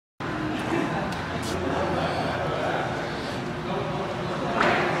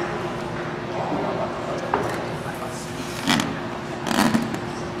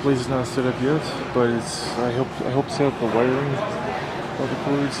place is not set up yet, but it's. I hope to set up the wiring of the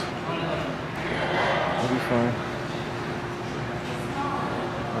cords. I'll be fine.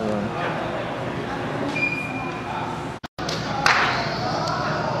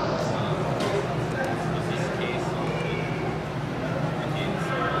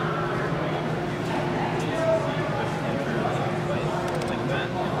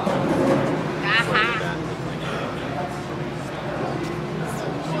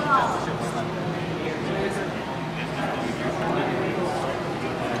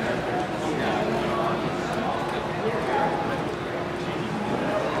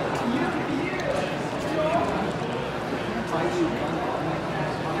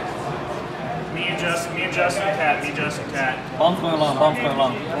 Me and Justin Cat, me and Justin Cat. Bomb's going along, bomb's going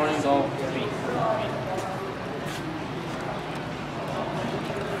along. Morning, go.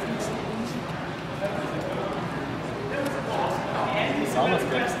 It's almost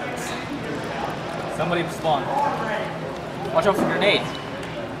good. Somebody spawn. Watch out for grenades.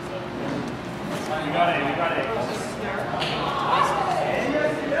 You got it, you got it.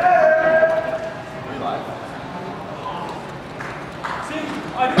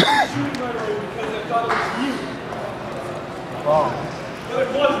 I didn't shoot right away because I thought it was you. Long. But it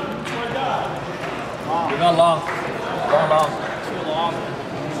wasn't. My God. You're not long. Long. Too long.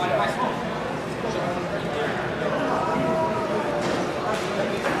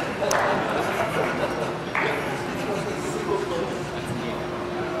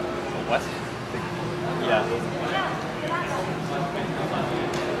 What? Yeah.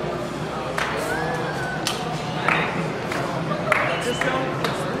 Just don't.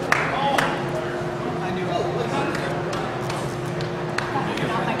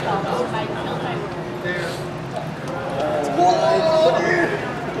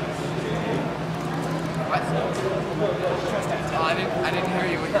 I didn't hear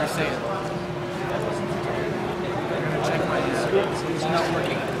you what you were saying. I'm gonna check my script. It's not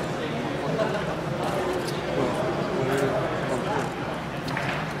working.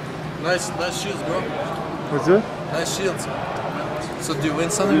 Nice shields, bro. What's it? Nice shields. So do you win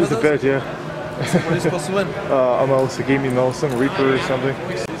something It was with a us? bet, yeah. What are you supposed to win? A mouse, a gaming mouse, some Reaper or something.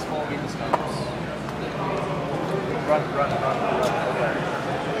 Run.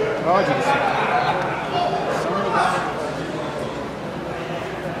 Oh, Jesus.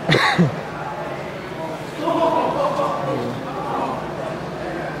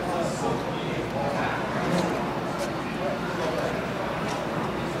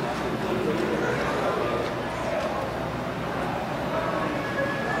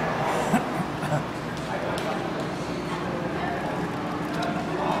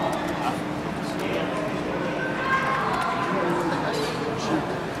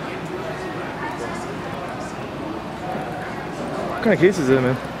 What kind of case is it,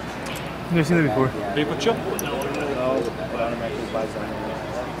 man? I've never seen that before. Vapor chill? No,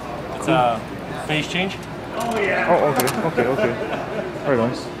 It's a phase change? Oh, okay. Right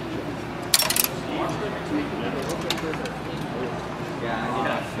on.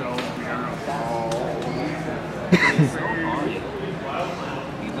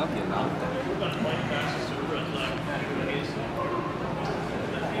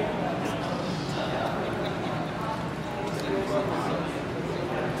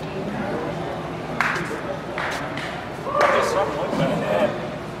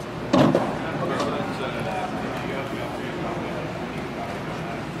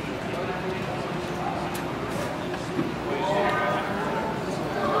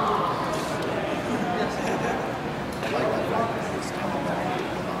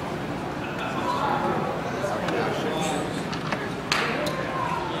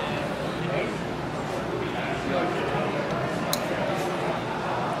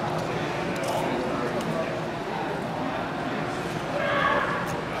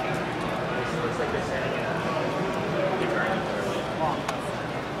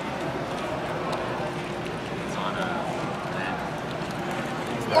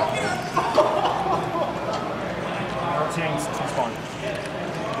 Spawn.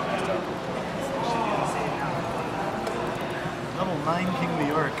 Level 9 King New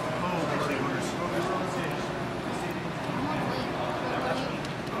York. Holy orders.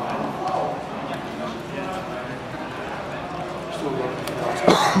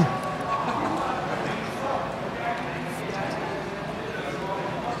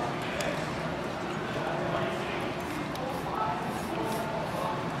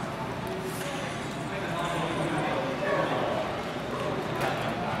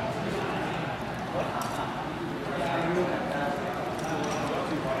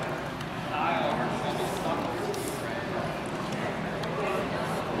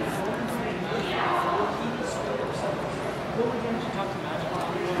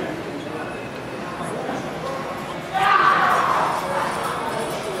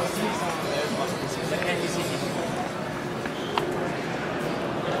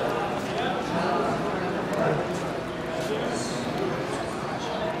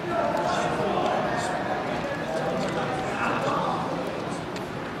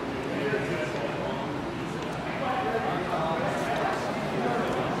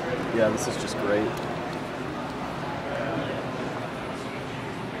 Yeah, this is just great.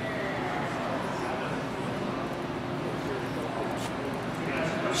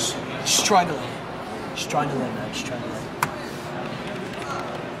 She's trying to lay. She's trying to lay, man. She's trying to lay.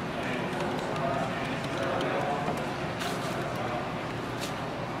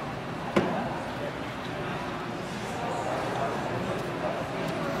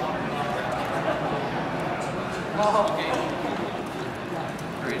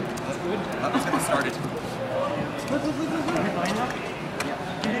 Let's get started.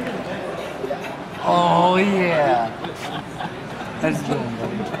 Oh, yeah. How's it going,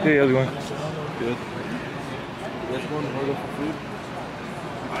 buddy? Hey, how's it going? Good. You guys going to order for food?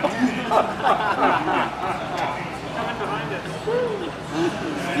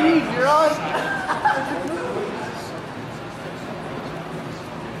 Steve, you're on.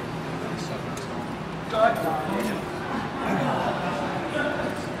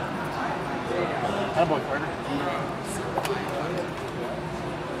 Attaboy, Carter.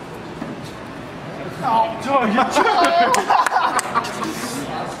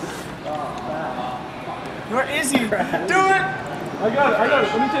 Where is he? Do it! I got it.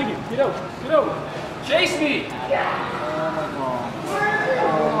 Let me take it. Get out. Chase me!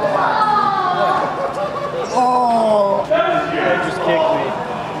 Oh! Just kicked me.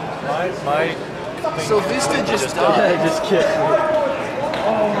 My So Vista just died. just kicked me.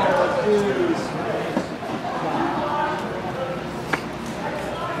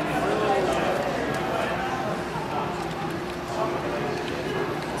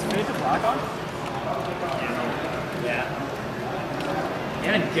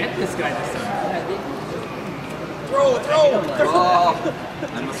 Yeah, get this guy this time. Throw!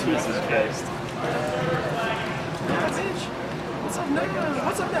 Jesus Christ. What's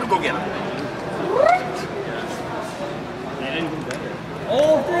up now? Go get him.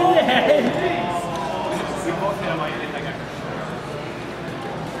 Oh, through the head!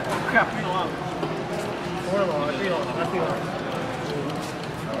 Crap, 3 long. 4 long, 3 long, not 3 long.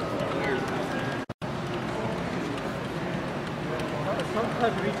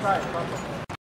 Sometimes retry it.